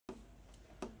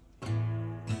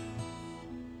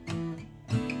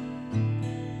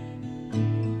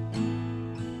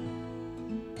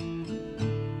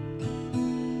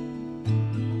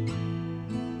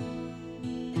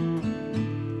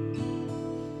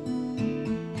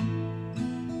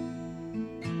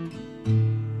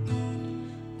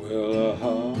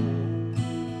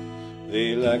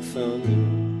like thunder.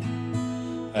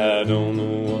 I don't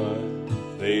know why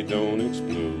they don't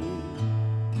explode.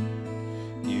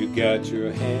 You got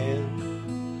your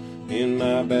hand in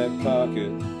my back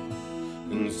pocket,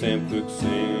 and Sam Cooke's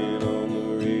singing on the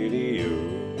radio.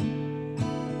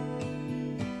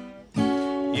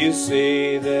 You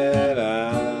say that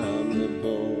I'm the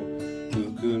boy who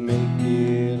could make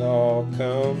it all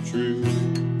come true.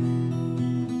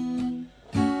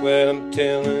 Well, I'm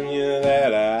telling you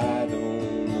that I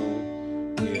don't know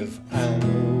if I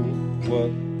know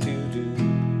what to do.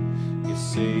 You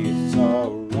say it's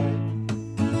alright,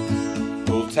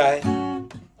 hold tight.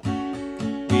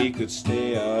 We could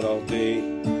stay out all day,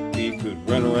 we could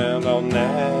run around all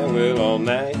night, well, all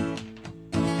night.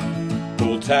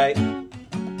 Hold tight.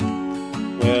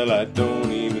 Well, I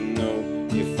don't even know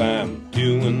if I'm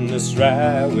doing this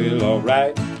right, well,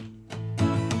 alright.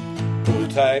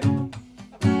 Hold tight.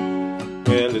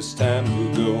 Well, it's time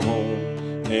to go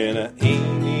home, and I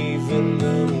ain't even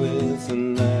done with the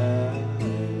night.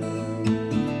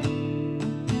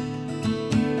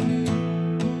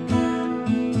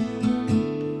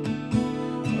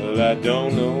 Well, I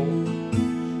don't know,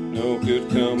 no good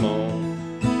come on,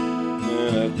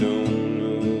 and I don't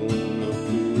know no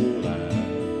cool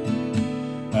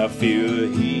life. I feel the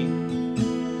heat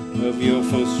of your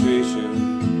frustration,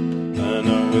 I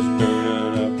know it's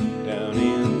burning up down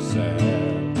inside.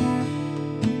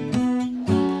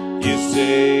 You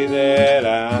say that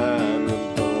I'm the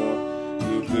boy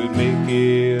who could make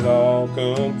it all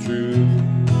come true.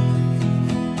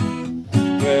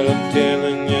 Well, I'm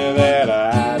telling you that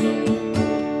I don't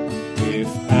know if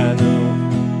I know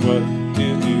what to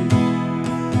do.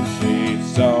 Say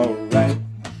it's alright,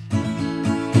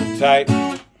 tight.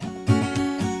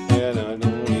 And I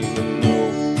don't even know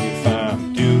if I'm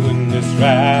doing this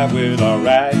right, well,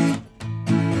 alright.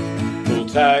 Hold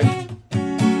tight.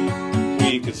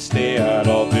 We could stay out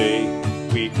all day,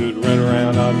 we could run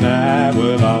around all night,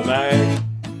 well, all night.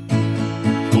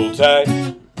 Hold tight.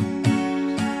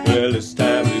 Well, it's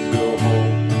time to go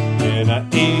home, and I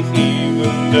ain't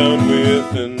even done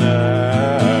with the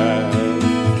night.